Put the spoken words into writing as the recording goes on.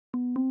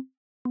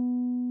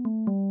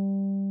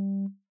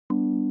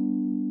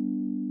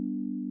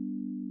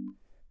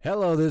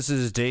Hello, this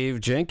is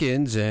Dave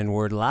Jenkins, and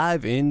we're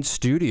live in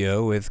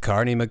studio with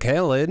Carney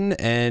McCallan,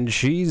 and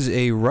she's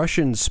a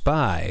Russian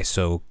spy.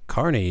 So,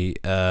 Carney,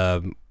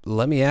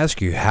 let me ask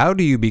you, how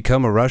do you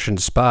become a Russian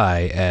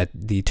spy at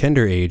the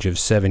tender age of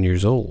 7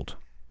 years old?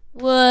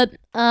 What?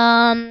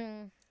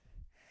 I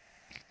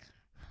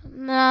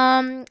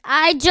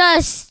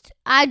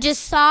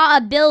just saw a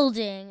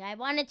building. I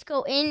wanted to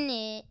go in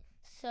it,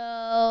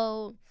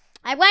 so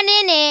I went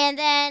in it, and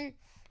then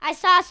I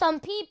saw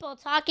some people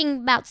talking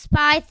about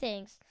spy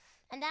things,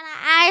 and then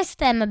I asked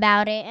them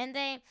about it, and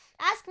they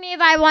asked me if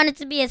I wanted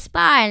to be a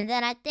spy, and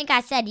then I think I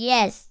said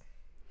yes.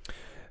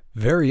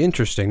 Very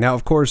interesting. Now,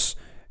 of course,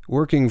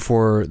 working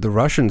for the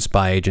Russian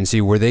spy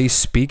agency, were they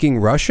speaking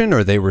Russian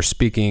or they were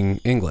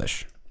speaking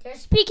English? They're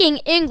speaking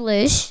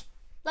English,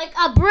 like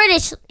a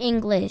British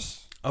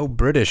English. Oh,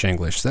 British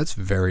English. That's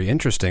very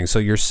interesting. So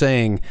you're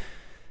saying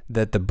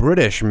that the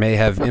British may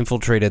have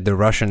infiltrated the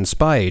Russian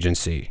spy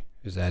agency.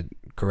 Is that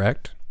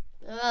correct?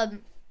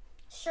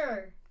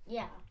 Sure,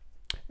 yeah.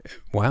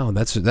 Wow,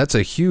 that's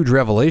a huge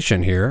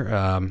revelation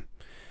here.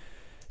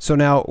 So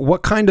now,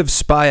 what kind of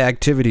spy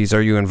activities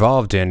are you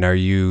involved in? Are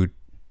you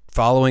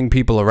following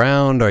people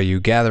around? Are you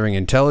gathering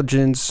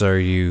intelligence? Are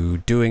you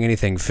doing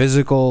anything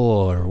physical,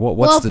 or what's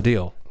Well, the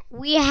deal?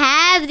 We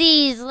have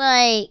these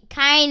like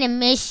kind of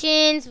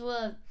missions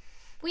where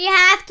we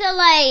have to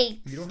like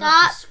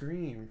stop.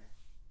 scream.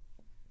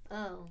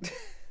 Oh,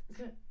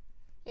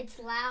 it's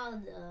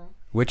loud though.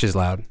 Which is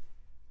loud.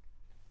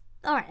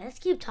 All right, let's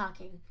keep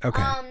talking.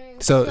 Okay.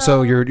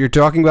 So you're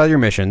talking about your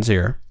missions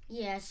here.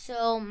 Yeah.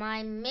 So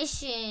my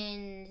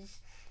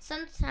missions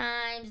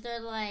sometimes they're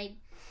like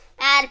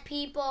bad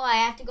people. I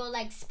have to go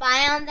like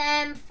spy on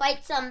them,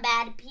 fight some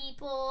bad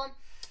people.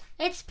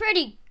 It's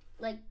pretty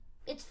like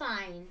it's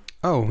fine.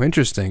 Oh,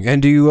 interesting.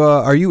 And do you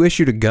are you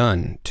issued a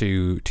gun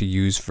to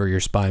use for your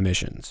spy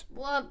missions?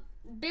 Well,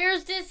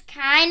 there's this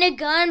kind of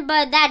gun,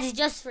 but that's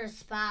just for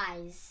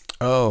spies.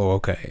 Oh,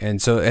 okay.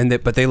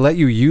 But they let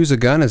you use a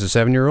gun as a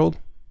 7-year-old?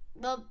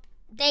 Well,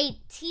 they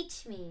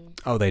teach me.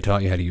 Oh, they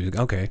taught you how to use it.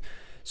 Okay.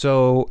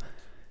 So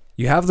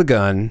you have the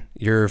gun,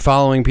 you're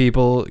following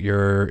people,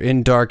 you're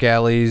in dark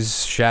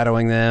alleys,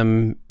 shadowing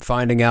them,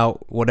 finding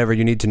out whatever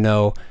you need to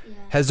know. Yeah.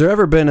 Has there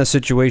ever been a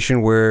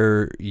situation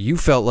where you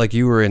felt like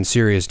you were in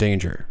serious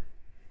danger?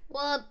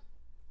 Well,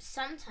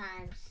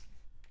 sometimes.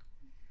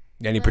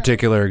 Any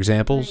particular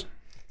examples?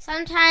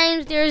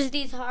 Sometimes there's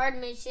these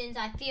hard missions.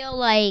 I feel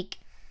like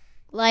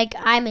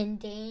I'm in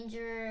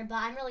danger, but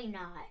I'm really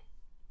not.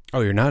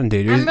 Oh, you're not in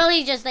danger. I'm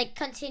really just like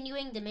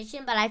continuing the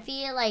mission, but I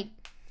feel like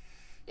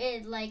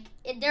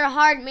they're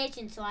hard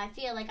missions, so I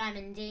feel like I'm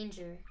in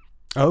danger.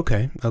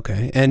 Okay.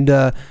 And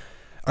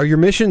are your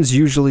missions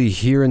usually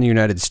here in the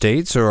United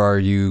States, or are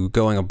you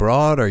going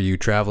abroad? Are you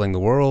traveling the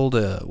world?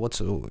 What's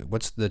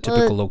the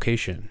typical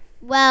location?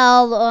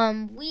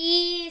 Well,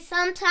 we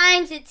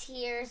sometimes it's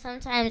here.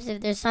 Sometimes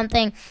if there's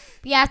something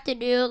we have to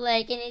do,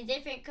 like in a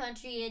different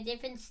country, a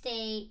different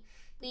state,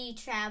 we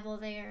travel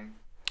there.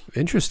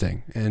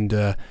 Interesting.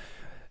 And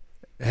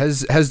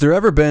has there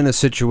ever been a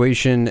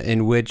situation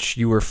in which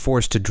you were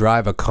forced to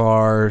drive a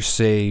car,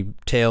 say,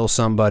 tail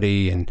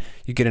somebody, and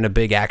you get in a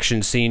big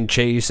action scene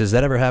chase? Has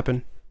that ever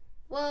happened?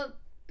 Well,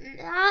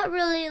 not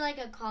really like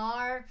a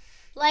car,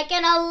 like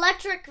an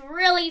electric,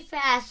 really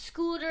fast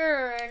scooter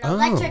or an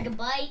electric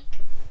bike,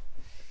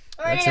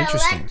 or That's an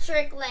interesting.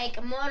 electric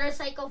like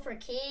motorcycle for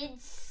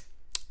kids.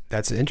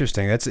 That's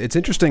interesting. It's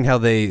interesting how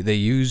they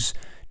use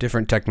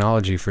different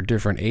technology for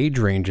different age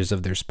ranges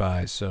of their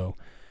spies. So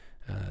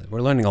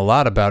we're learning a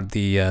lot about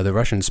the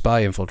Russian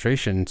spy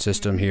infiltration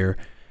system here.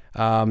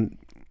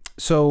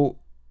 So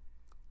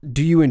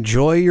do you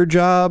enjoy your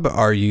job?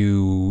 Are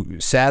you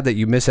sad that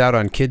you miss out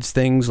on kids'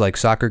 things like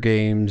soccer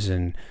games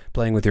and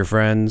playing with your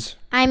friends?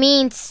 I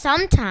mean,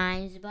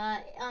 sometimes,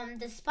 but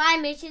the spy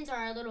missions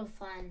are a little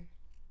fun.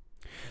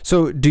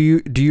 So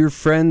do your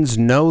friends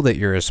know that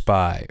you're a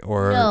spy,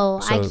 or No,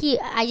 so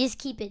I just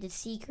keep it a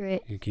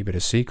secret. you keep it a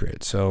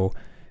secret? So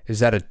is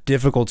that a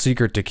difficult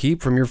secret to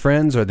keep from your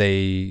friends? Are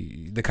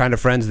they the kind of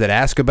friends that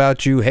ask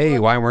about you? Hey,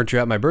 why weren't you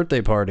at my birthday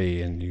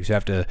party? And you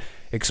have to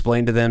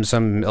explain to them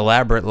some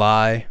elaborate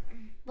lie.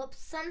 But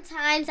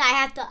sometimes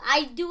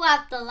I do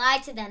have to lie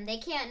to them. They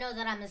can't know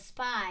that I'm a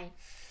spy.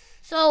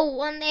 So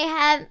when they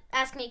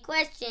ask me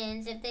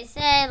questions, if they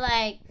say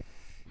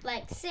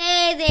like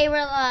say they were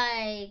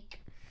like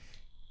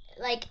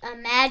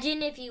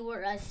imagine if you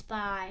were a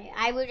spy,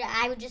 I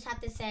would just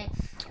have to say,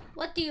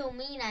 what do you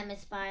mean I'm a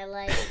spy?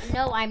 Like,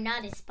 no, I'm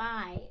not a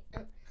spy.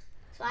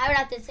 So I would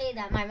have to say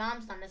that my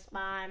mom's not a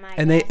spy.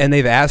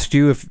 They've asked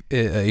you if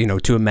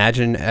to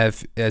imagine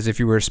as if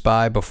you were a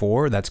spy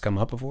before. That's come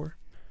up before.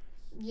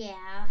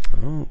 Yeah.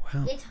 Oh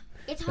wow.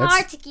 It's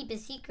hard to keep a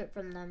secret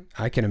from them.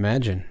 I can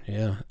imagine.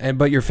 Yeah.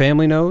 But your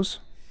family knows.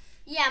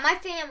 Yeah, my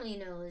family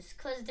knows,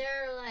 cause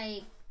they're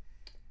like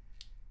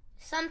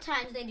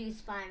sometimes they do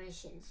spy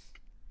missions.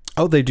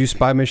 Oh, they do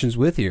spy missions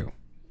with you.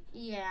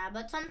 Yeah,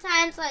 but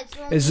sometimes like it's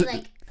only Is it-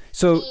 like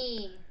So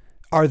me.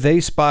 are they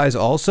spies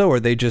also,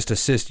 or they just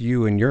assist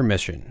you in your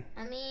mission?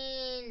 I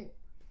mean,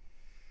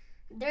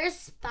 There's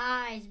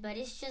spies, but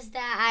it's just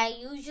that I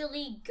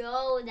usually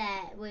go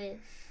that with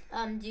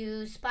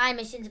do spy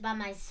missions by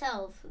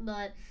myself,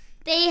 but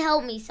they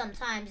help me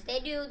sometimes. They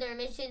do their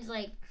missions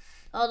like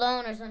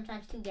alone or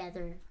sometimes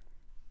together.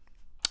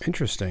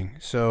 Interesting.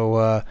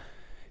 So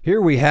here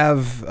we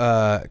have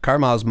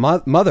Carmel's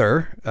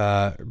mother,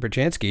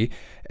 Brzezinski,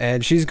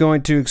 and she's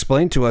going to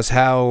explain to us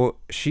how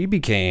she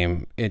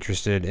became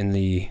interested in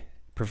the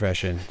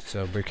profession.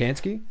 So,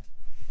 Brzezinski?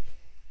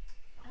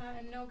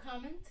 No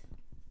comment.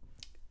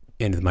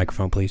 Into the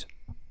microphone, please.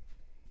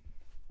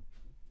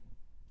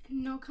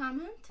 No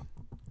comment.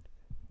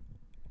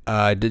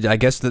 I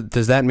guess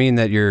does that mean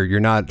that you're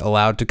not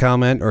allowed to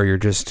comment, or you're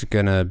just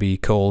gonna be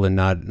cold and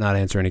not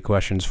answer any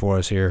questions for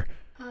us here?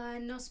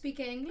 No speak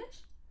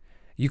English.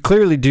 You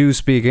clearly do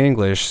speak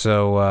English,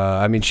 so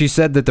I mean, she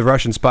said that the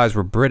Russian spies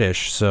were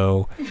British,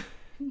 so.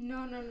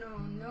 No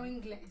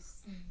English.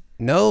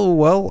 No,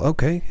 well,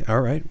 okay, all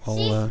right.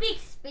 Well, she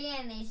speaks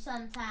Spanish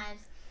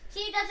sometimes.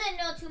 She doesn't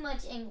know too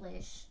much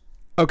English.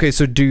 Okay,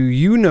 so do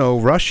you know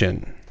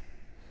Russian?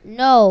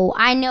 No,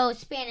 I know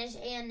Spanish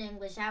and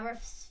English. Our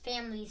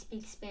family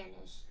speaks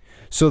Spanish.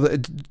 So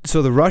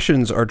the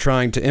Russians are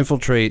trying to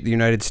infiltrate the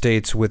United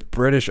States with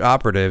British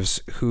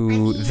operatives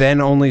who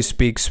then only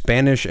speak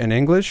Spanish and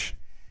English?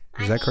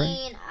 Is that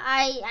correct?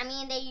 I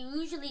mean, they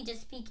usually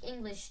just speak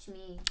English to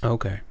me.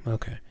 Okay.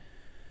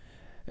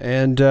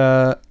 And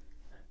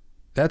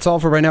that's all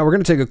for right now. We're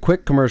going to take a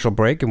quick commercial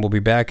break, and we'll be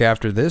back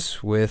after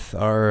this with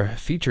our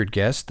featured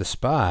guest, the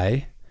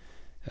spy.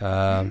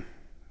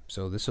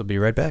 So this will be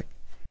right back.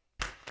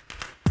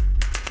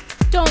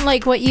 Don't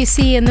like what you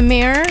see in the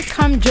mirror?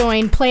 Come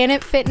join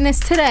Planet Fitness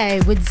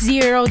today with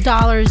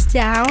 $0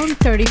 down,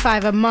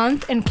 $35 a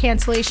month, and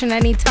cancellation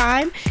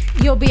anytime.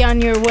 You'll be on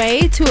your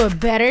way to a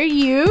better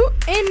you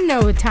in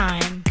no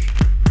time.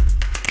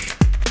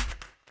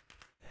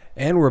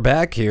 And we're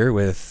back here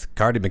with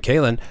Cardi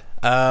McCallan.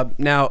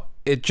 Now,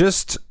 it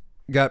just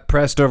got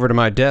pressed over to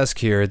my desk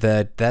here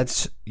that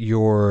that's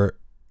your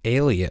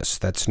alias.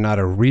 That's not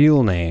a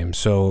real name.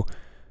 So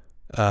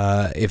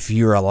if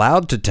you're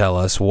allowed to tell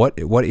us, what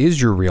is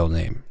your real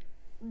name?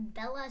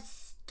 Bella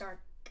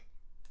Stark.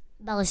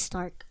 Bella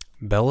Stark.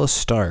 Bella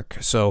Stark.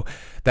 So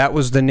that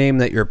was the name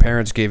that your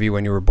parents gave you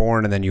when you were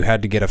born, and then you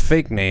had to get a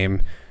fake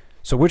name.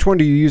 So which one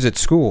do you use at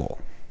school?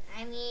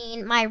 I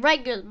mean, my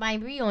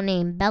real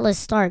name, Bella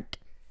Stark.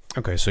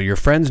 Okay, so your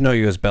friends know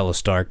you as Bella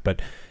Stark, but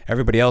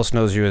everybody else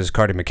knows you as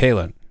Cardi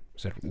McCallan.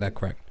 Is that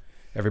correct?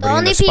 Everybody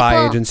in the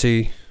spy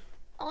agency?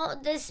 Oh,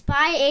 the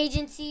spy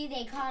agency,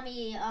 they call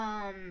me,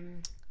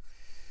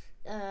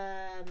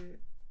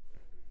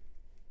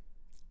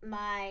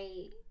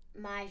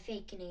 my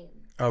fake name.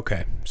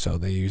 Okay, so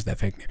they use that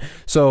fake name.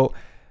 So,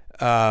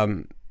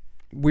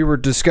 we were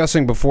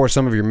discussing before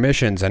some of your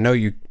missions. I know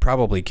you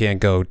probably can't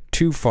go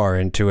too far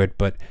into it,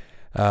 but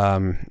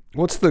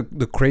what's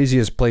the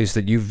craziest place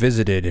that you've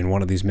visited in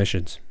one of these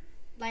missions?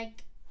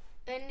 Like,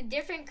 in a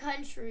different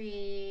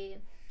country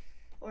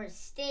or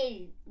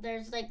state,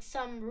 there's like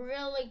some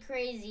really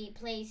crazy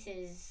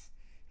places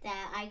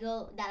that I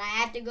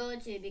have to go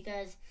to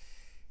because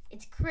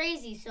it's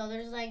crazy. So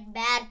there's like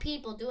bad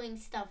people doing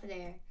stuff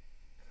there.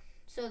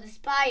 So the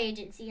spy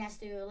agency has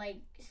to like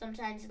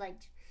sometimes like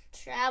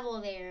travel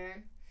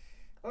there,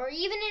 or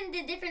even in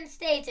the different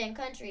states and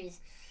countries,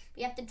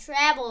 we have to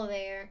travel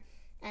there,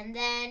 and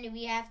then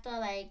we have to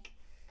like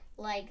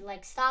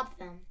stop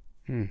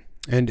them.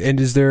 And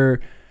is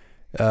there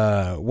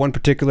one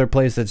particular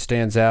place that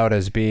stands out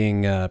as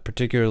being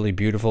particularly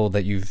beautiful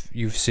that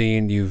you've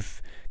seen?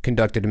 You've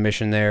conducted a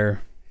mission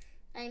there.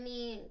 I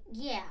mean,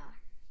 yeah.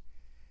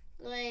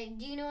 Like,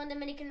 do you know in the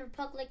Dominican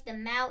Republic the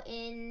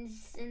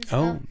mountains and stuff?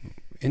 Oh,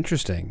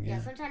 interesting. Yeah.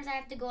 Sometimes I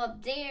have to go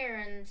up there,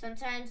 and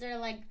sometimes they're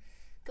like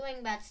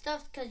going bad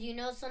stuff because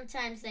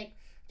sometimes like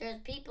there's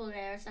people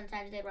there.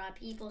 Sometimes they rob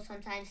people.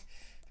 Sometimes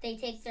they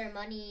take their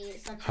money.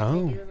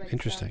 Sometimes they do like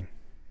interesting.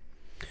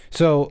 Stuff.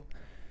 So.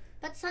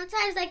 But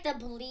sometimes like the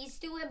police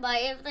do it, but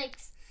if like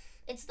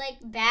it's like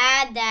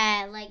bad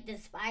that like the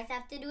spies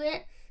have to do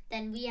it,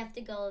 then we have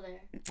to go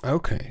there.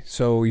 Okay,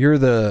 so you're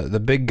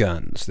the big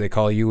guns. They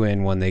call you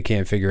in when they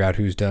can't figure out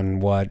who's done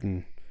what,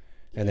 and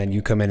then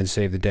you come in and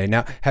save the day.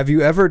 Now, have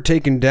you ever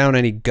taken down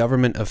any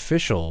government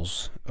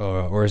officials,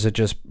 or is it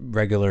just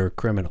regular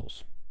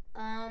criminals?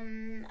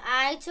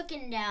 I took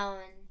down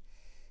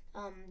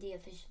the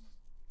officials.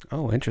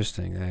 Oh,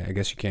 interesting. I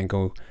guess you can't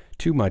go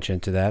too much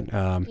into that.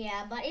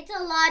 Yeah, but it's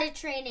a lot of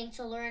training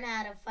to learn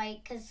how to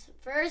fight. Because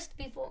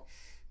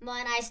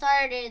when I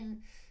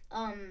started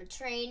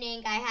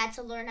training, I had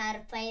to learn how to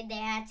fight. They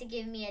had to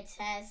give me a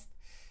test.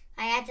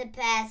 I had to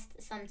pass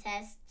some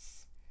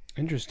tests.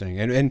 Interesting.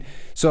 And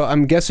so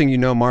I'm guessing you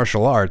know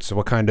martial arts.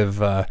 What kind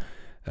of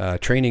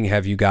training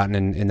have you gotten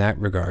in that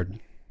regard?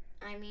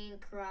 I mean,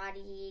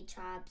 karate,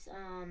 chops,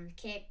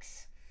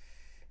 kicks,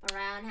 a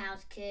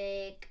roundhouse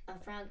kick, a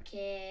front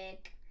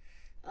kick.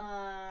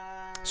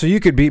 So you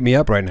could beat me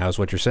up right now is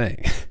what you're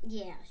saying.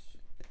 Yeah.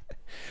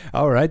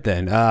 All right,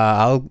 then.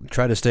 I'll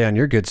try to stay on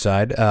your good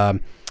side.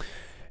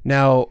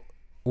 Now,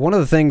 one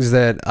of the things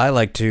that I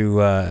like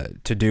to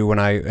do when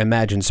I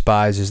imagine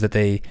spies is that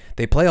they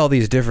play all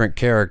these different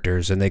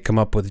characters and they come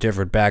up with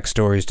different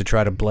backstories to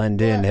try to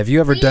blend in. Well, Have you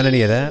ever done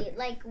any of that?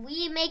 Like,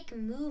 we make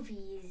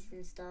movies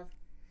and stuff.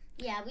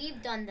 Yeah,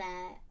 we've done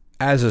that.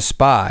 As a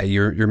spy,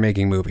 you're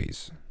making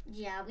movies.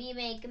 Yeah, we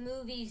make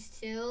movies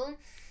too,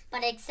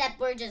 but except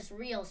we're just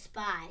real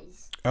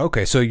spies.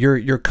 Okay, so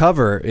your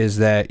cover is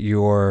that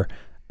you're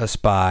a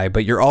spy,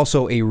 but you're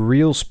also a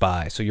real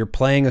spy. So you're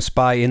playing a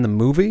spy in the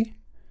movie?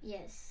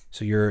 Yes.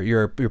 So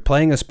you're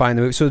playing a spy in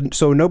the movie.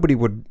 So nobody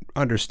would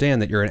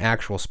understand that you're an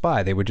actual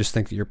spy. They would just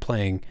think that you're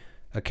playing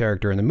a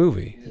character in the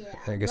movie. Yeah.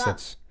 I guess Well,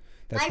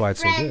 that's why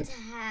it's so good. My friends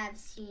have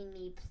seen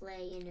me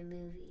play in a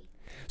movie.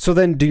 So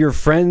then do your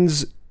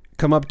friends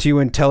come up to you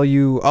and tell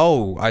you,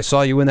 "Oh, I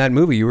saw you in that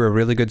movie. You were a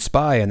really good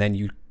spy," and then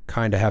you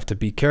kind of have to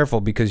be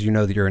careful because you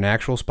know that you're an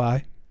actual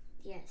spy?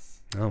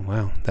 Yes. Oh,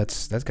 wow.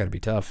 That's got to be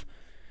tough.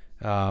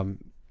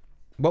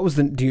 What was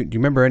do you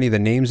remember any of the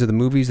names of the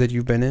movies that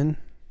you've been in?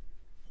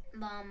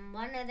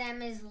 One of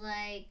them is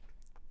like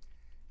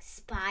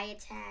Spy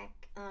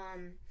Attack,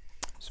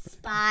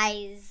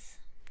 Spies.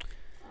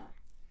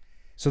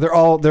 So they're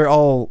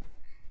all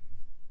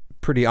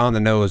pretty on the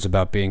nose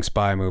about being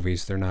spy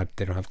movies. They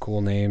don't have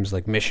cool names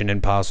like Mission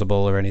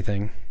Impossible or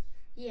anything.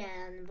 Yeah,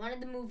 and one of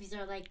the movies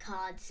are like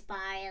called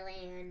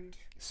Spyland.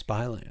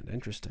 Spyland,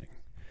 interesting.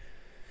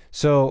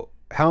 So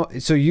how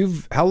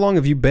long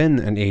have you been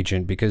an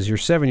agent? Because you're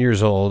 7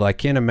 years old. I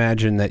can't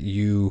imagine that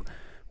you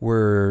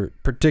were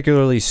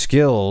particularly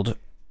skilled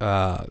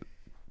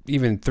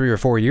even 3 or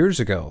 4 years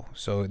ago.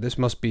 So this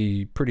must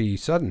be pretty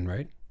sudden,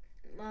 right?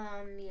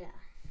 Yeah.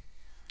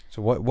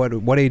 So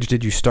what age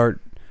did you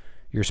start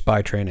your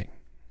spy training?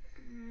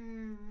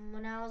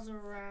 When I was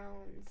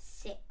around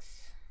 6.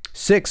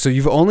 6. So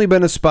you've only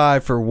been a spy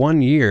for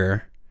 1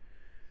 year,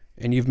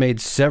 and you've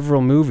made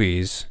several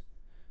movies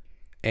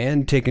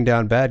and taken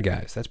down bad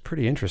guys. That's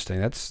pretty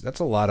interesting. That's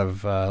a lot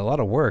of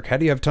work. How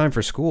do you have time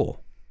for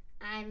school?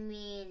 I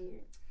mean,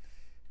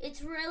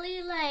 it's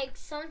really like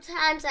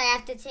sometimes I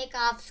have to take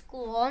off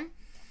school,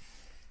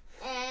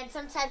 and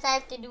sometimes I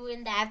have to do it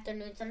in the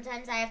afternoon.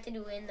 Sometimes I have to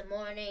do it in the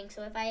morning.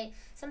 So if I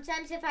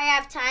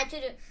have time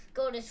to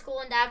go to school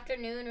in the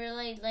afternoon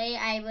really late,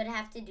 I would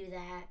have to do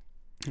that.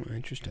 Oh,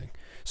 interesting.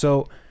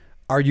 So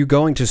are you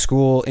going to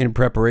school in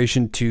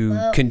preparation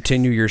to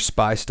continue your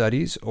spy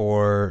studies,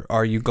 or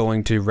are you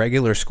going to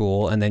regular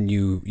school and then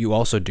you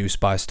also do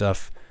spy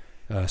stuff,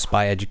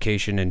 spy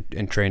education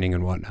and training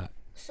and whatnot?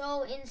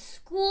 So in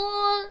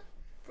school,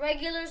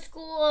 regular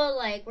school,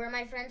 like where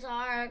my friends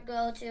are,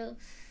 go to,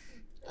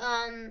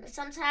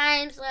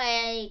 sometimes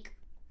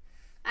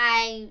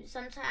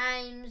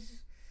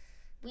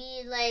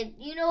we like,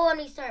 you know, when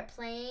we start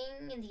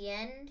playing in the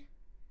end,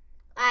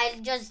 I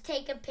just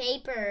take a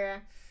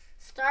paper,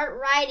 start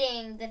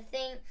writing the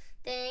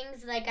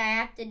things like I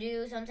have to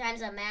do.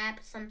 Sometimes a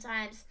map,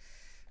 sometimes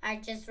I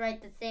just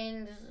write the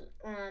things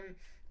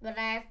what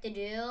I have to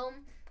do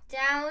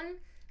down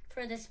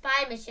for the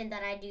spy mission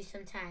that I do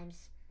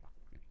sometimes.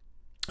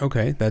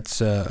 Okay,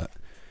 that's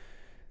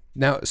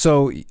now.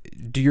 So,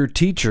 do your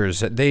teachers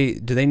do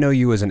they know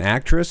you as an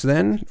actress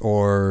then,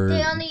 or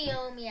They only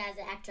know me as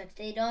an actress.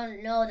 They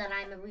don't know that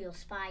I'm a real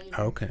spy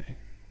either. Okay,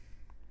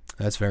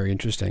 that's very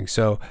interesting.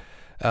 So,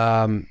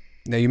 now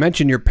you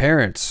mentioned your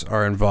parents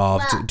are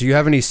involved. Well, do you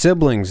have any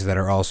siblings that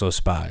are also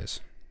spies?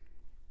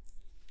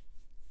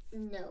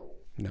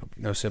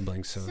 No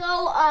siblings. So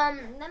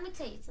let me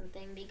tell you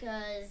something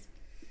because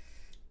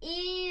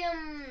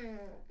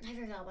I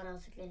forgot what I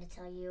was going to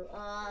tell you.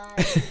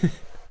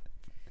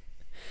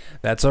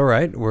 That's all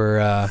right.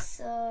 We're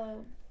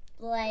so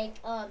like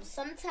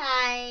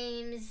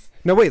sometimes.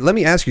 No, wait. Let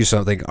me ask you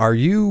something.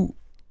 You're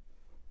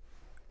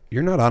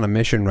not on a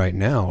mission right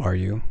now, are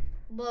you?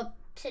 Well,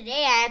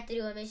 today I have to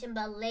do a mission,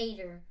 but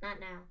later, not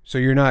now. So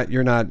you're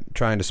not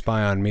trying to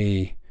spy on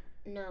me?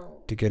 No.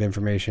 To get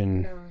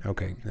information? No.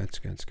 Okay, that's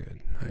good.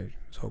 I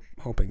was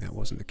hoping that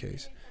wasn't the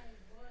case.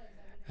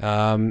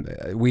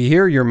 We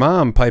hear your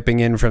mom piping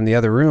in from the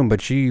other room,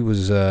 but she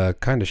was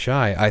kind of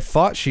shy. I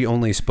thought she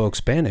only spoke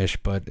Spanish,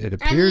 but it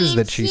appears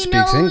that she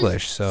speaks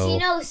English. So she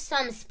knows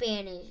some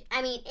Spanish.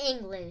 I mean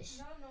English.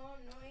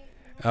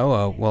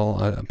 Oh,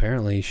 well,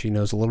 apparently she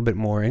knows a little bit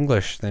more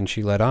English than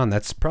she let on.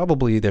 That's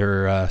probably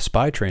their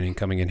spy training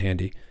coming in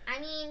handy. I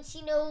mean,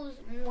 she knows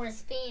more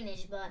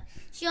Spanish, but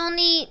she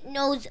only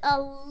knows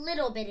a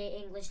little bit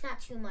of English,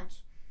 not too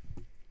much.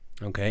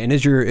 Okay, and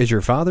is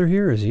your father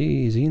here? Is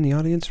he in the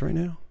audience right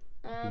now?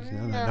 He's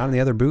not in the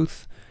other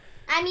booth?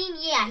 I mean,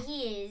 yeah,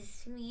 he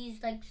is.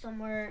 He's like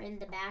somewhere in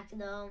the back,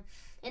 though,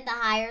 in the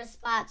higher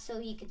spot, so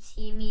he could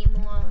see me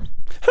more.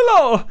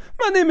 Hello,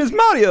 my name is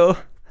Mario.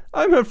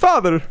 I'm her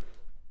father.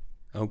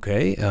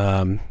 Okay,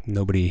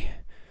 nobody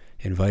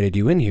invited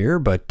you in here,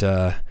 but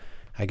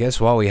I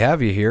guess while we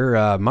have you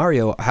here,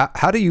 Mario,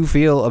 how do you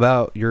feel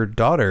about your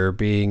daughter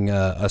being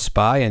a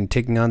spy and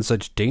taking on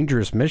such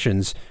dangerous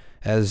missions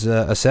as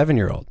a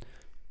 7-year-old?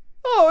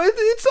 Oh,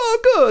 it's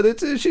all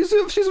good. She's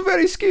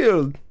very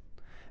skilled.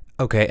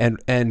 Okay,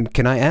 and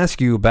can I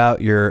ask you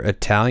about your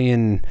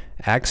Italian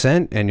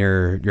accent and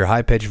your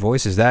high pitched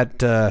voice? Is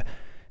that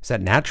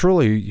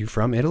natural? Are you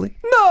from Italy?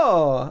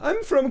 No,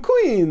 I'm from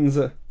Queens.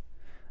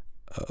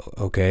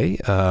 Okay.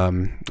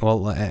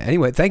 Well,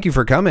 anyway, thank you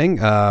for coming.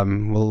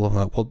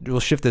 We'll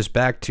shift this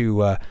back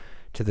to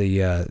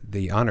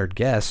the honored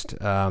guest.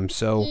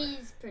 So.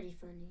 He's pretty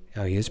funny.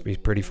 Oh, he's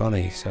pretty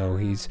funny. So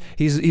he's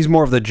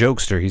more of the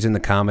jokester. He's in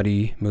the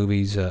comedy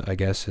movies, I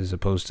guess, as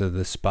opposed to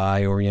the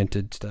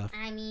spy-oriented stuff.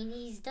 I mean,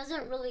 he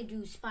doesn't really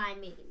do spy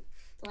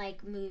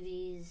like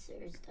movies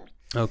or stuff.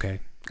 Okay.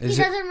 He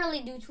doesn't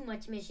really do too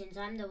much missions.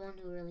 I'm the one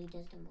who really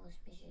does the most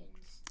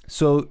missions.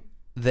 So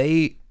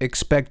they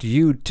expect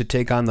you to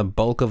take on the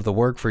bulk of the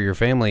work for your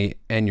family,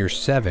 and you're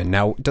 7.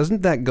 Now,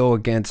 doesn't that go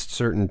against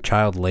certain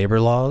child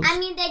labor laws? I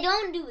mean, they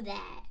don't do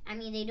that. I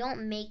mean, they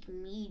don't make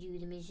me do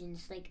the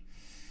missions. Like,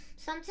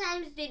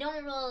 sometimes they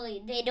don't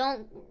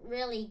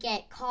really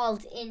get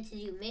called in to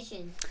do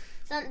missions.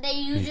 They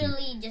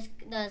usually just,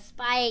 the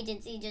spy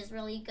agency just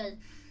really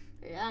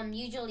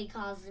usually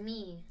calls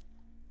me.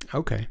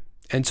 Okay.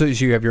 And so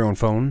you have your own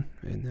phone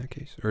in that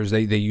case? Or is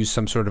they use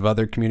some sort of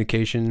other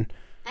communication?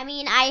 I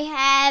mean, I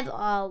have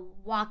a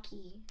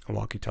walkie. A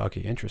walkie-talkie.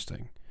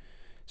 Interesting.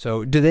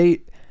 So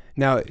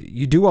now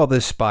you do all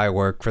this spy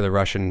work for the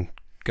Russian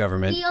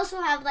government. We also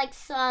have like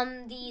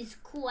these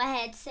cool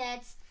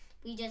headsets.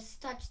 We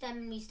just touch them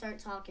and we start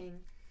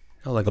talking.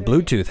 Oh, like a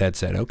Bluetooth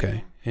headset.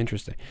 Okay.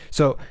 Interesting.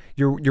 So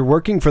you're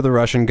working for the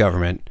Russian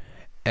government,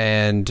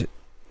 and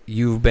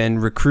you've been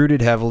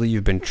recruited heavily.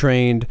 You've been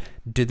trained.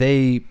 Do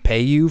they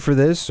pay you for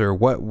this, or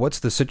what's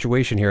the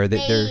situation here? They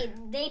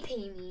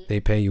pay me.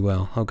 They pay you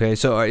well. Okay.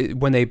 So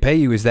when they pay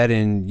you, is that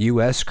in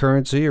U.S.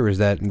 currency, or is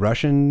that in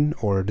Russian,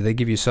 or do they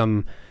give you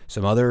some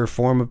other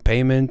form of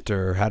payment,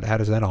 or how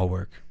does that all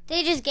work?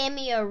 They just gave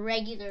me a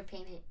regular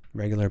payment.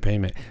 Regular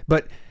payment.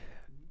 But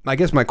I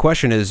guess my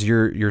question is,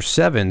 you're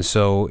 7,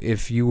 so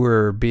if you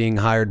were being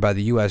hired by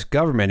the U.S.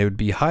 government, it would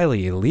be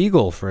highly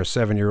illegal for a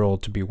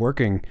 7-year-old to be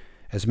working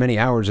as many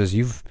hours as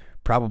you've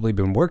probably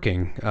been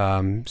working.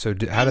 So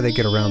how do they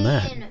get around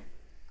that?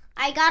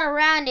 I got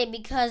around it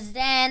because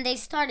then they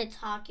started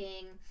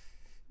talking,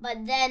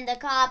 but then the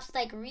cops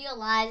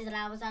realized that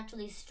I was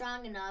actually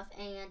strong enough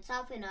and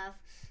tough enough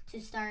to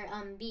start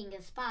being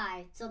a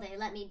spy, so they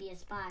let me be a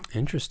spy.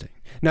 Interesting.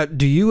 Now,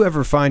 do you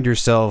ever find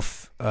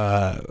yourself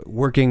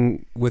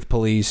working with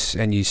police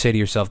and you say to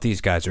yourself,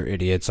 these guys are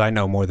idiots, I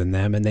know more than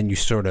them, and then you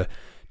sort of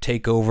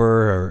take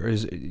over, or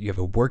you have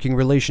a working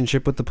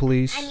relationship with the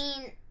police? I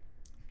mean,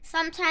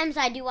 sometimes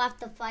I do have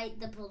to fight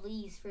the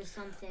police for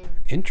something.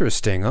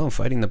 Interesting. Oh,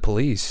 fighting the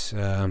police.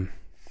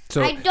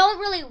 So I don't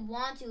really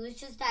want to, it's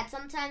just that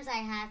sometimes I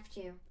have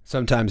to.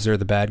 Sometimes they're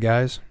the bad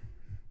guys?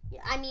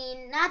 I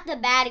mean, not the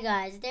bad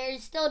guys. They're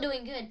still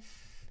doing good.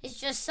 It's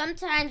just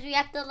sometimes we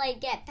have to,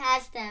 get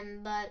past them,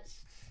 but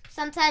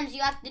sometimes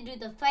you have to do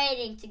the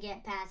fighting to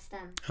get past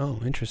them. Oh,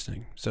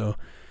 interesting. So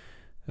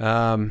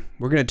we're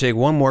going to take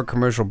one more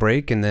commercial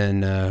break, and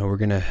then we're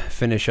going to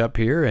finish up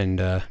here,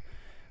 and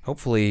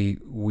hopefully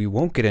we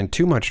won't get in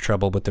too much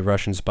trouble with the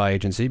Russian spy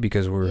agency,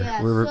 because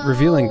we're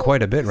revealing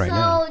quite a bit right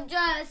now. So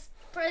just,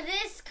 for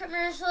this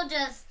commercial,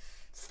 just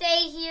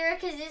stay here,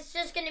 because it's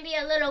just going to be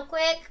a little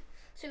quick.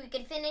 So we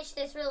can finish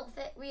this real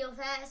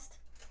fast.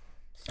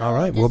 So all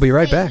right, we'll be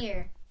right back.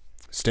 Here.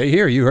 Stay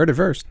here. You heard it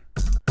first.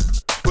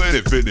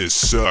 Planet Fitness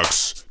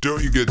sucks.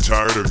 Don't you get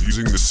tired of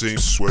using the same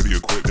sweaty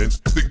equipment?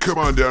 Then come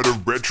on down to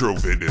Retro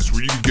Fitness,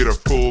 where you can get a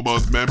full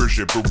month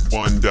membership for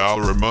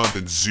 $1 a month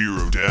and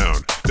 0 down.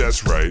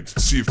 That's right.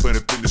 See if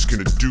Planet Fitness can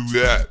do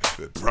that.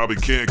 They probably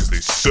can't, because they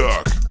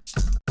suck.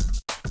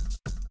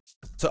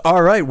 So,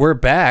 all right, we're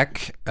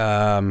back.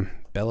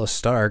 Bella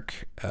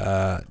Stark.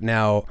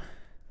 Now,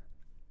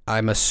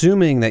 I'm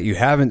assuming that you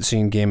haven't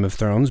seen Game of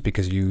Thrones,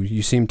 because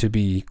you seem to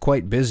be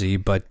quite busy,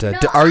 but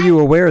are you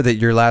aware that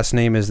your last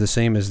name is the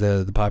same as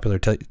the popular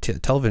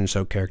television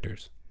show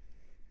characters?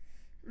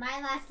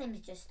 My last name is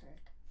just Stark.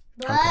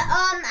 But, okay.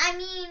 I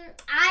mean,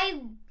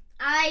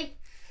 I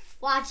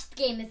watched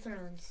Game of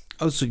Thrones.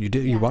 Oh, so you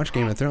did? You watched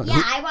Game of Thrones?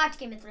 Yeah, I watched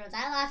Game of Thrones.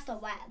 I watched the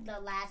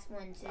last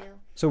one, too.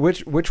 So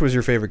which was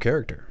your favorite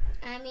character?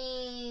 I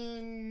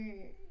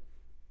mean,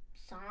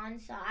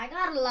 Sansa. I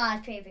got a lot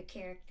of favorite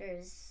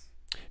characters.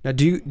 Now,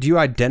 do you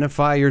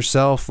identify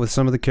yourself with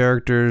some of the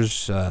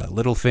characters?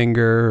 Littlefinger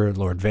or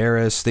Lord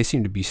Varys? They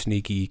seem to be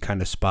sneaky,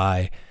 kind of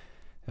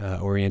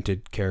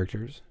spy-oriented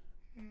characters.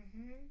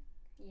 Mm-hmm.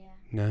 Yeah.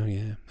 No,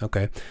 yeah.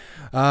 Okay.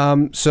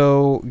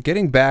 So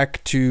getting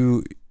back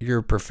to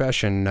your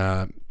profession,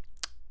 now,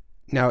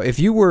 if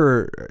you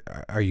are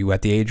you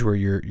at the age where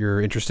you're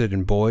interested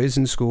in boys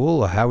in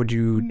school? How would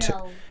you?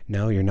 No.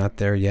 No, you're not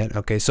there yet.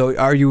 Okay. So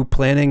are you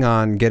planning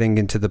on getting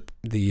into the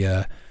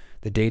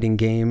dating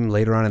game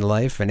later on in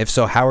life? And if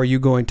so, how are you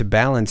going to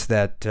balance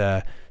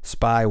that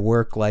spy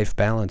work-life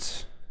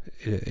balance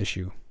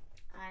issue?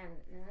 I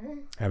don't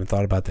know. I haven't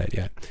thought about that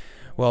yet.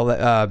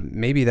 Well,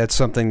 maybe that's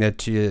something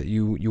that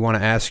you want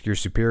to ask your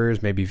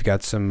superiors. Maybe you've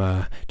got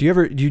some. Do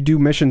you do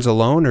missions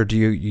alone, or do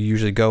you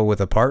usually go with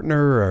a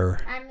partner? Or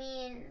I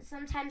mean,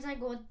 sometimes I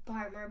go with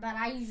partner, but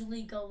I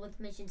usually go with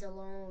missions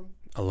alone.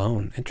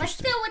 Alone. But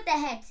Interesting. still with the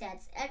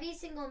headsets. Every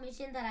single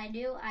mission that I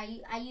do,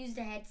 I use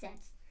the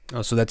headsets.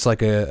 Oh, so that's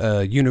like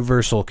a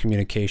universal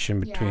communication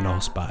between Yeah.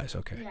 all spies.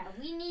 Okay. Yeah,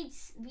 we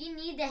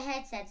need the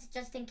headsets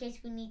just in case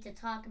we need to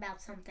talk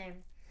about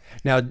something.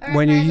 Now, Or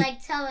when if you I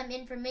like tell them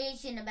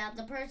information about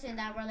the person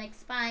that we're like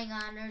spying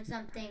on or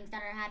some things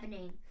that are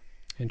happening.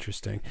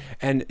 interesting.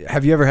 And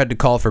have you ever had to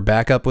call for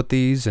backup with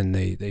these, and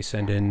they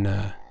send in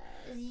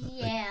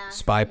Yeah.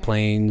 spy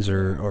planes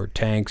or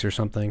tanks or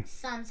something?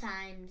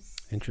 Sometimes.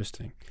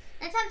 Interesting.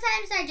 And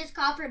sometimes I just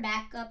call for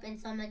backup and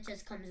someone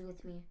just comes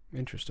with me.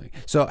 Interesting.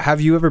 So, have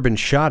you ever been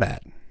shot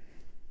at?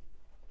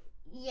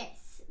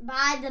 Yes,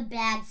 by the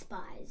bad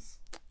spies.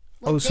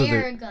 With Oh, so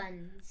their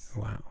guns.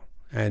 Wow.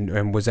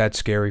 And was that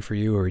scary for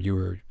you, or you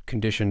were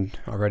conditioned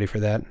already for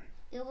that?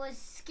 It was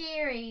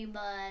scary,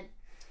 but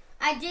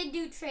I did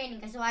do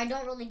training, so I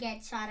don't really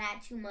get shot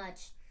at too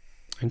much.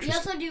 We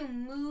Interesting. also do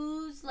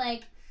moves,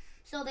 like,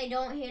 so they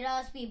don't hit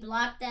us. We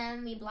block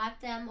them,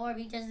 or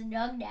we just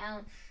duck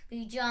down.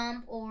 We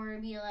jump, or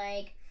we,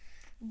 like,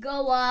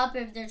 go up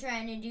if they're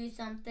trying to do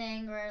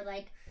something, or,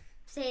 like,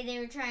 say they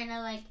were trying to,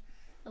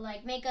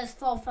 like make us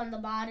fall from the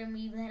bottom,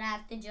 we would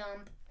have to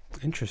jump.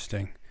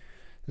 Interesting.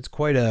 It's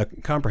quite a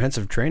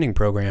comprehensive training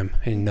program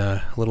in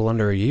a little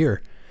under a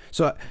year.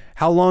 So,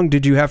 how long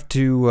did you have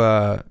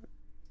to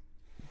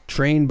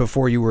train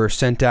before you were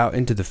sent out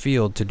into the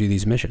field to do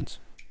these missions?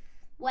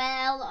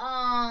 Well,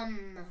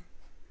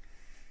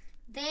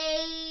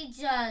 they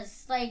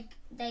just,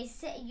 they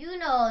said,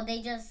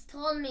 they just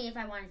told me if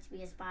I wanted to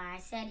be a spy. I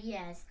said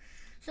yes.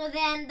 So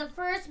then the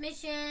first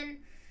mission,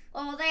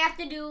 all they have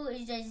to do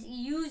is just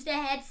use the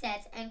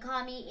headsets and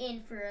call me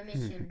in for a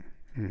mission.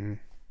 Mm-hmm.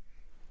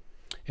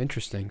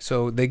 Interesting.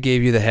 So they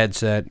gave you the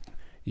headset.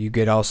 You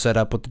get all set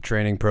up with the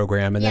training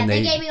program, and Yeah, then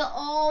they gave me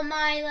all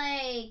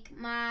my,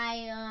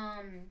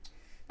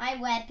 my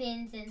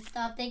weapons and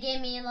stuff. They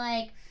gave me,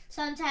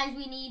 sometimes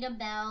we need a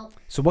belt.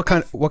 So what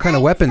kind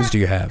of weapons do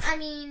you have? I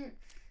mean,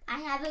 I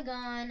have a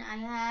gun. I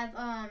have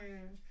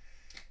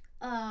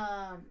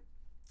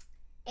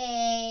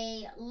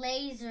a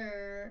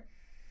laser.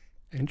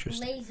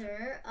 Interesting.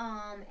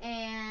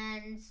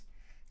 And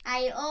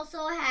I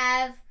also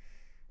have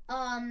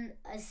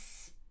a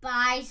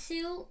spy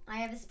suit. I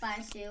have a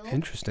spy suit.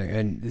 Interesting.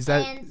 And is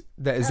And,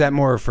 that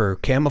more for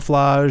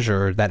camouflage,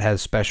 or that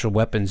has special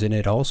weapons in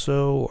it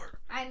also? Or?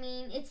 I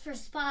mean, it's for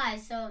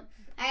spies, so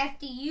I have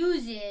to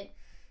use it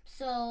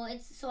so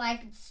I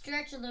could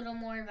stretch a little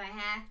more if I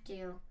have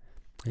to.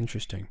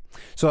 Interesting.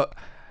 So,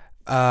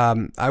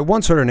 I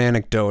once heard an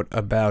anecdote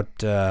about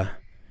the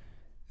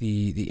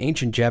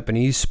ancient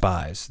Japanese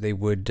spies. They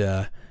would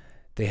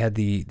they had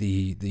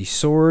the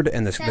sword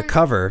and the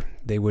cover.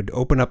 They would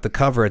open up the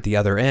cover at the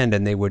other end,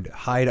 and they would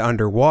hide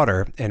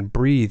underwater and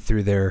breathe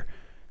through their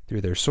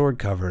sword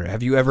cover.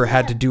 Have you ever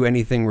had to do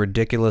anything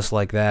ridiculous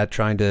like that,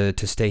 trying to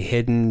stay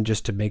hidden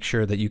just to make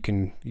sure that you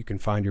can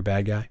find your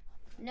bad guy?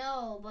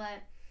 No,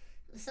 but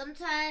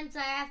sometimes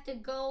I have to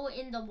go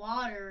in the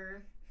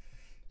water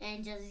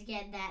and just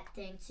get that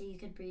thing so you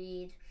could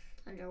breathe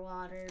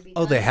underwater.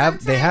 Oh, they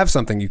because have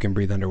something you can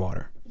breathe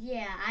underwater.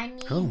 Yeah, I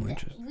mean, Oh,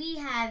 interesting. we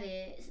have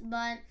it,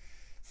 but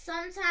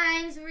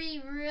sometimes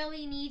we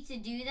really need to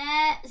do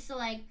that.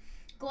 So,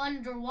 go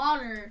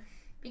underwater,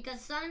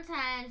 because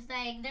sometimes,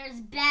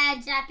 there's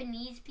bad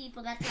Japanese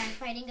people that try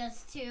fighting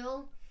us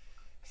too.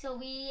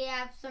 So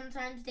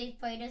sometimes they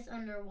fight us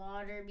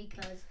underwater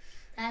because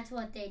that's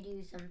what they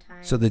do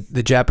sometimes. So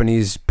the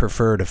Japanese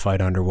prefer to fight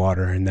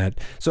underwater, and that.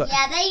 So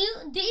yeah,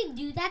 they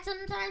do that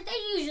sometimes.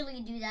 They usually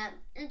do that.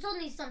 It's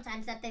only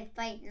sometimes that they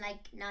fight,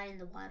 not in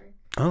the water.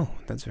 Oh,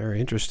 that's very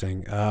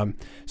interesting.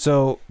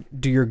 So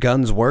do your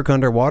guns work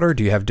underwater?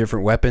 Do you have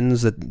different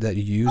weapons that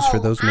you use for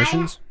those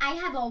missions? I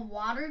have a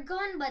water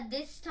gun, but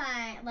this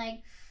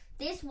time,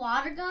 this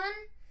water gun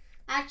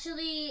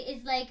actually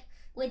is,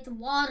 with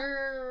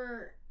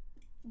water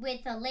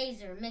with a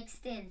laser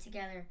mixed in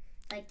together.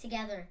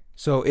 Together.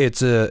 So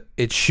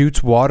it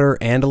shoots water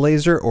and a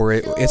laser, or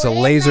So it's a it's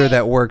laser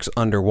that works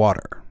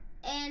underwater?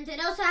 And it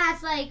also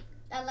has,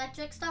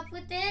 electric stuff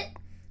with it.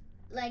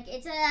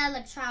 It's an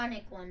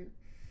electronic one.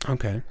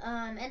 Okay.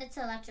 And it's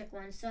an electric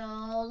one. So,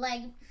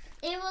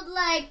 it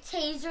would,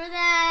 taser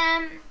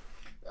them.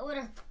 It would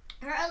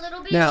hurt a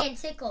little bit Now- and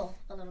tickle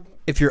a little bit.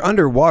 If you're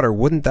underwater,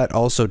 wouldn't that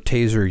also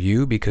taser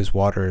you, because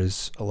water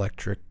is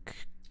electric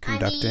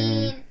conducting? I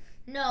mean,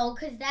 no,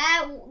 because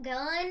that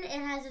gun, it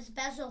has a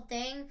special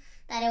thing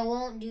that it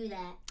won't do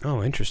that.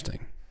 Oh,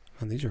 interesting.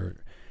 Well, these are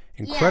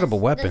incredible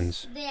Yes,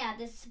 weapons.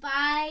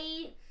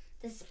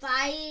 The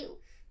spy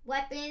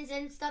weapons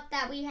and stuff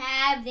that we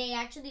have, they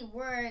actually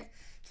work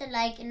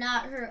to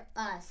not hurt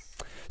us.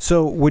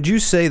 So would you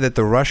say that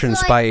the Russian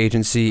So, spy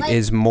agency like-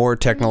 is more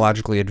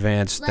technologically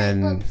advanced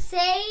than... Well, say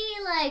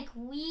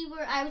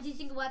I was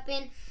using a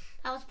weapon,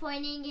 I was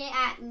pointing it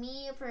at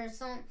me for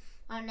some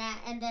on that,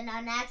 and then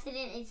on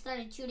accident it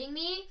started shooting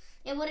me.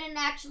 It wouldn't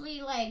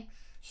actually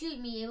shoot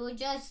me. It would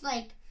just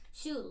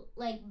shoot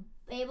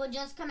it will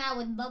just come out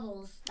with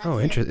bubbles. That's Oh,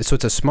 it. interesting. So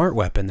it's a smart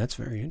weapon. That's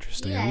very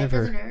interesting. Yeah, I've it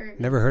doesn't hurt.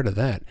 never heard of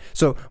that.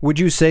 So would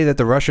you say that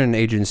the Russian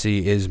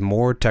agency is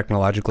more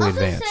technologically Also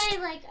advanced? say,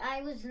 like,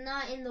 I was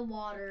not in the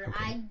water.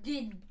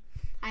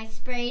 I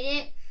sprayed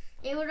it.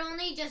 It would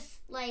only just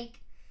make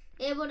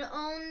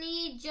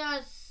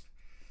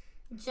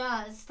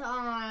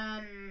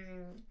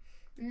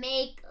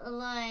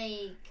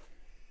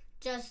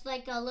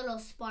like a little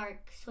spark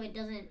so it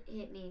doesn't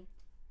hit me.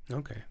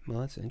 Okay, well,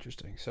 that's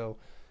interesting. So,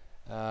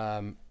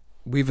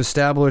 we've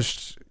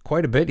established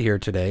quite a bit here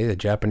today. The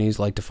Japanese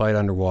like to fight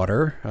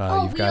underwater.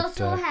 We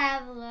also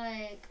have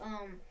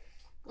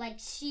like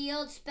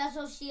shields,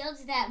 special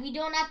shields that we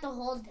don't have to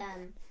hold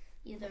them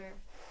either.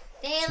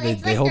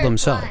 They hold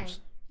themselves. Flying.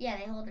 Yeah,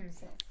 they hold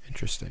themselves.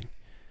 Interesting.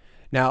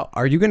 Now,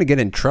 are you going to get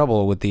in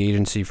trouble with the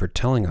agency for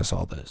telling us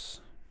all this?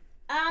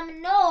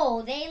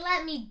 No, they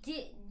let me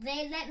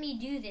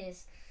do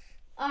this.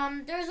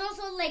 There's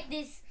also like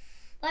this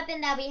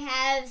weapon that we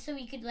have so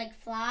we could like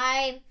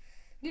fly.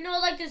 You know,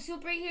 like the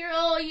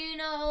superhero,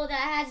 that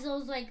has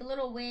those like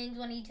little wings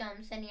when he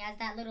jumps and he has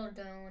that little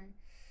dome.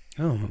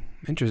 Oh,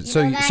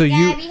 interesting.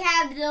 We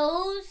have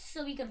those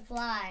so we could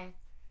fly.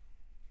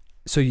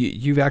 So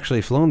you've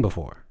actually flown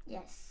before?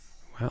 Yes.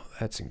 Wow,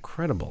 that's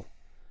incredible.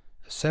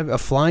 A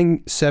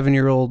flying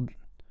 7-year-old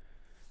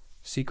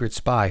secret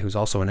spy who's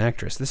also an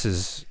actress.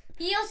 This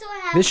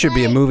should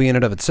be a movie in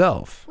and of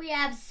itself. We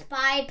have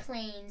spy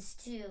planes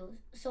too.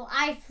 So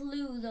I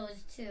flew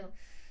those too.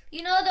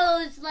 You know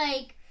those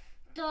like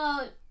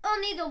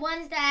only the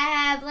ones that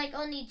have like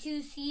only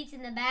 2 seats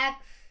in the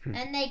back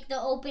and like the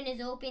open is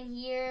open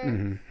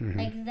here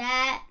like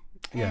that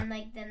and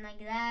like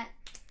that.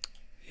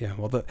 Yeah,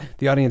 well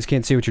the audience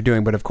can't see what you're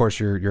doing, but of course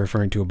you're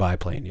referring to a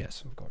biplane.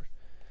 Yes, of course.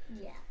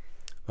 Yeah.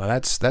 Well,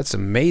 that's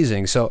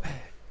amazing. So,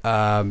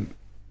 I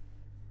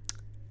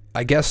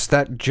guess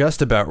that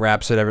just about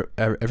wraps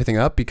everything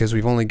up because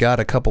we've only got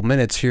a couple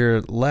minutes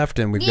here left,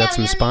 and we've got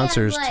some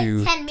sponsors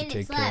to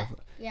take care of.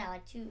 Yeah,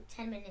 like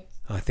 10 minutes.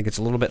 I think it's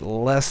a little bit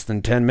less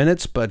than 10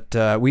 minutes, but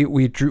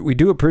we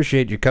do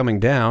appreciate you coming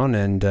down,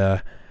 and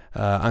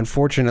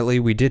unfortunately,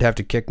 we did have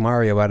to kick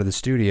Mario out of the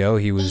studio.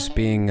 He was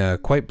being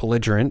quite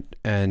belligerent,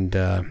 and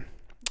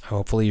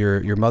hopefully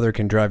your mother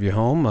can drive you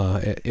home.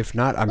 If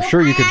not, I'm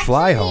sure you could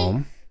fly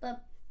home.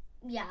 But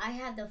yeah, I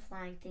have the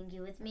flying thingy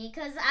with me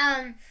because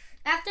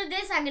after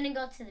this, I'm gonna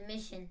go to the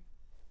mission.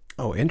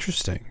 Oh,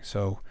 interesting.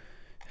 So,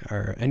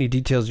 are any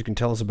details you can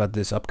tell us about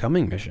this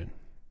upcoming mission?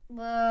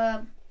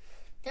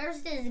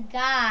 There's this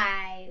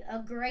guy, a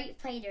great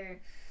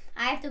fighter.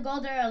 I have to go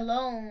there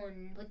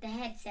alone with the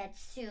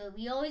headsets too.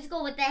 We always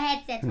go with the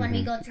headsets when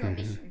we go to a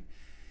mission.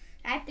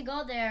 I have to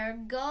go there,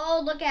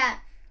 look at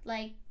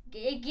like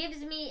it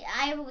gives me.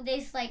 I have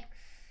this like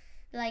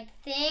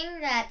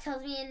thing that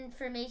tells me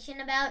information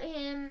about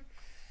him.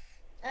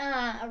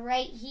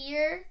 Right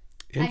here.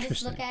 I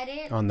just look at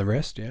it on the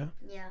wrist. Yeah.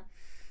 Yeah.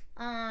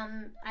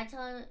 I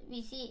tell him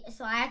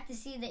so I have to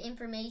see the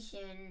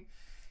information,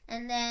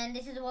 and then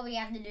this is what we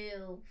have to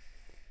do.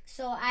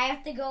 So I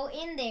have to go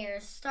in there,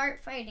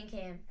 start fighting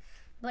him.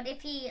 But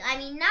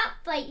not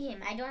fight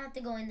him. I don't have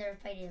to go in there and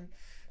fight him.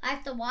 I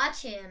have to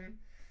watch him,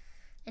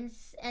 and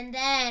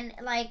then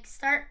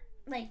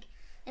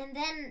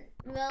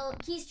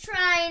he's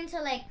trying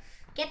to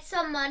get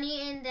some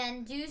money and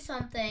then do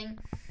something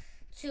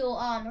to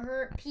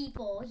hurt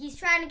people. He's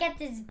trying to get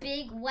this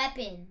big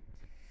weapon,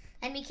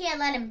 and we can't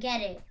let him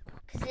get it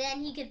because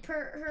then he could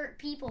hurt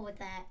people with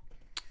that.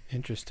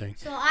 Interesting.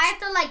 So I have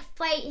to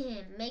fight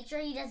him, make sure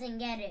he doesn't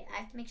get it. I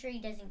have to make sure he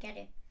doesn't get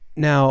it.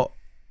 Now,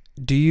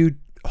 do you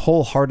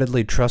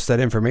wholeheartedly trust that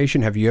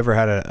information? Have you ever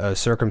had a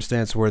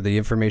circumstance where the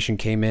information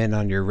came in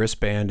on your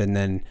wristband and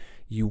then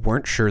you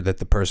weren't sure that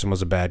the person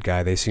was a bad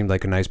guy? They seemed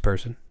like a nice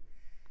person.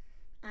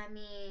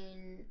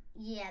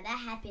 Yeah, that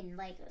happened.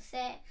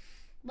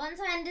 One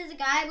time this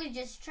guy was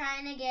just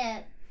trying to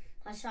get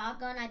a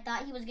shotgun. I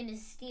thought he was going to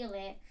steal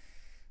it,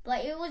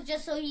 but it was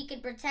just so he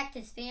could protect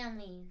his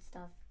family and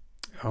stuff.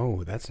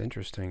 Oh, that's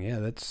interesting. Yeah,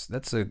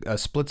 that's a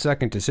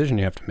split-second decision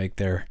you have to make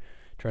there,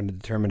 trying to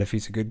determine if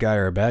he's a good guy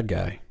or a bad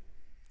guy.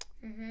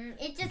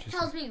 It just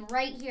tells me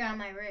right here on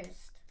my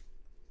wrist.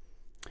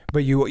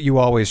 But you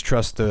always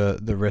trust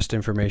the wrist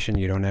information.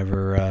 You don't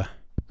ever.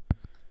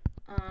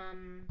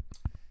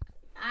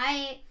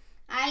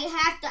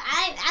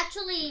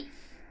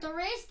 The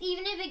wrist,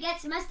 even if it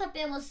gets messed up,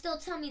 it will still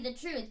tell me the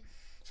truth.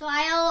 So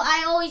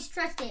I always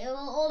trust it. It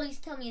will always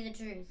tell me the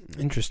truth.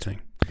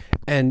 Interesting.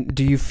 And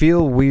do you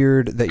feel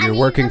weird that you're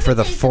working for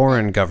the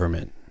foreign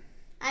government?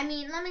 Let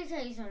me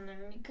tell you something.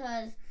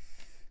 Because,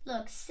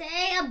 look,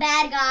 say a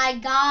bad guy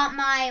got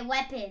my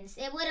weapons.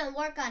 It wouldn't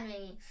work on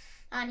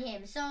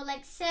him. So,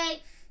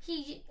 say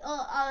he,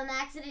 on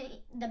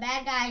accident, the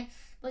bad guy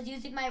was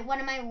using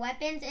one of my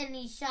weapons and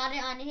he shot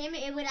it on him.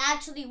 It would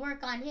actually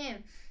work on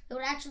him. It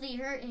would actually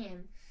hurt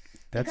him.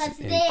 That's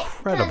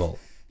incredible.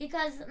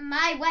 Because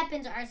my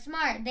weapons are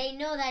smart. They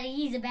know that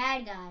he's a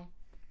bad guy.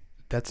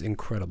 That's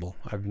incredible.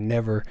 I've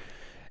never...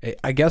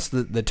 I guess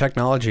the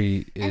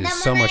technology is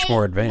so much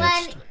more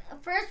advanced.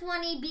 first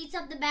when he beats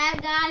up the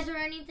bad guys or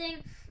anything,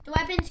 the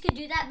weapons could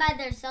do that by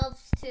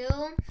themselves too.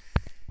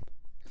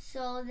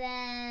 So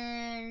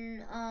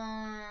then,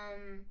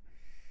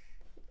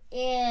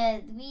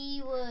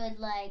 we would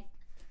like,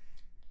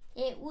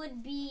 it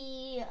would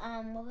be,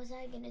 what was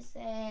I gonna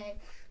say?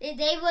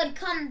 They would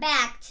come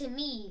back to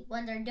me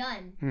when they're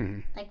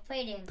done, like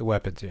fighting. The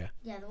weapons, yeah.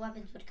 Yeah, the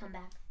weapons would come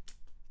back.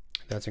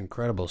 That's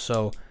incredible.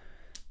 So,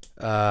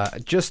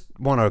 just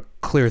want to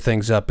clear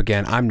things up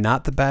again. I'm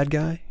not the bad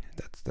guy.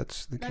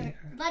 That's the key.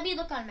 Let me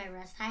look on my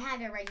wrist. I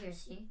have it right here.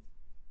 See?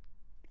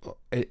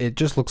 It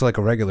just looks like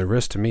a regular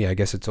wrist to me. I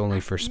guess it's only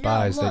for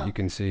spies that you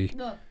can see.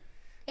 Look,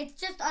 it's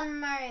just on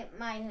my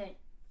hood.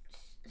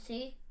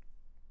 See?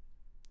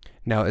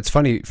 Now it's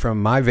funny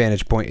from my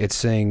vantage point. It's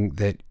saying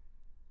that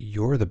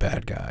you're the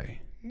bad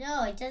guy.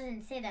 No, it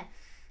doesn't say that.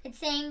 It's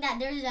saying that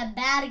there's a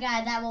bad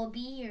guy that will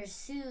be here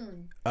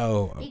soon.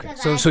 Oh, okay.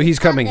 Because So he's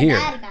coming here.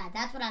 Bad guy.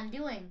 That's what I'm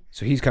doing.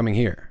 So he's coming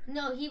here.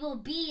 No, he will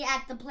be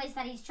at the place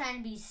that he's trying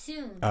to be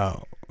soon.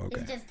 Oh,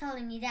 okay. It's just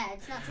telling me that.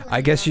 It's not telling I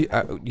me guess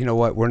that. you know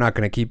what? We're not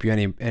going to keep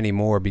you any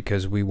more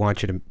because we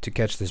want you to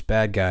catch this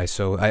bad guy.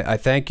 So I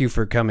thank you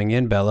for coming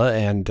in, Bella,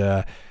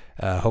 and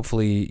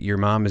hopefully your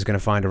mom is going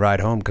to find a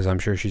ride home because I'm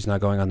sure she's not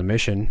going on the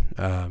mission.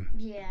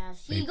 Yeah,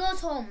 she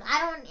goes home.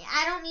 I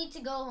don't need to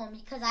go home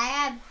because I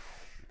have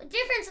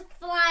different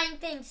flying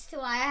things too.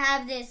 I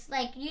have this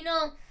you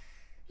know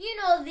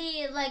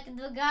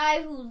the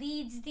guy who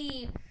leads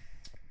the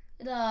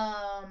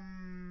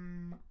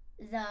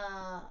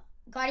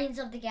Guardians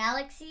of the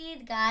Galaxy,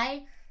 the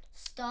guy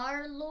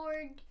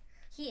Star-Lord.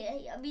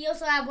 We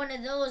also have one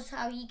of those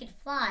how he could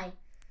fly.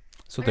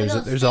 So One of those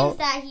there's things all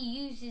that he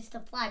uses to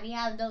fly. We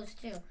have those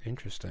too.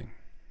 interesting.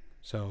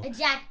 So A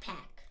jackpack.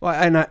 well,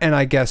 and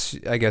I guess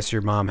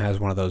your mom has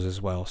one of those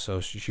as well. So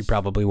she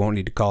probably won't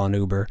need to call an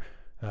Uber.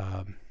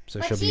 So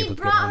But she'll be she able to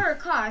get brought home. her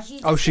car.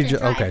 She's Oh, just she gonna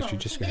drive okay. home. She's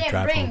just She gonna didn't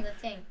drive bring home. the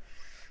thing.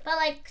 But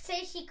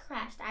say she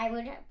crashed, I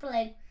would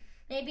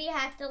maybe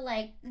have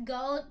to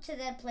go to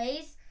the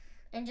place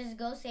and just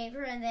go save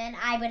her, and then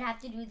I would have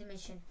to do the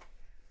mission.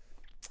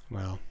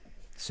 Well,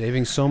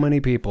 saving so many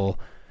people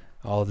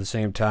all at the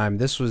same time.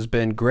 This has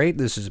been great.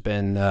 This has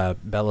been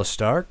Bella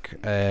Stark,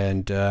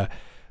 and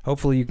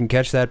hopefully you can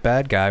catch that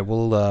bad guy.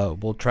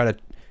 We'll try to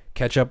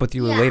catch up with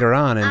you later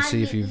on and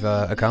see if you've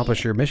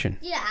accomplished your mission.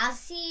 Yeah, I'll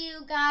see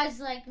you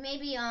guys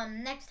maybe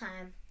next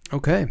time.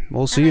 Okay,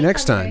 we'll see you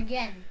next time.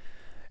 Again.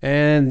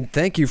 And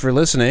thank you for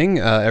listening,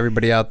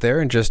 everybody out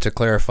there. And just to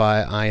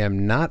clarify, I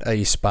am not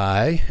a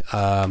spy.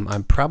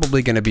 I'm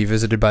probably going to be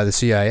visited by the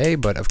CIA,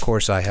 but of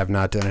course I have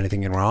not done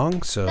anything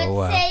wrong. So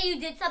let's say you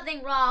did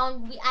something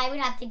wrong, I would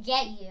have to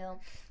get you,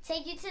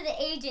 take you to the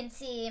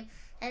agency,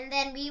 and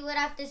then we would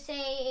have to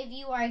say if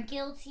you are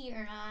guilty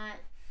or not,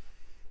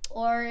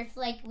 or if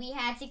we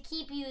had to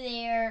keep you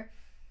there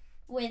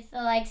with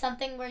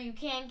something where you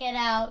can't get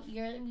out.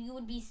 You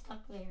would be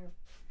stuck there.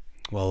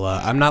 well,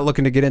 I'm not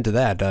looking to get into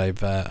that.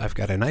 I've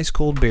got a nice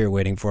cold beer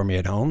waiting for me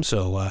at home.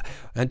 So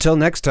until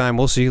next time,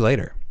 we'll see you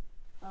later.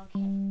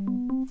 Okay.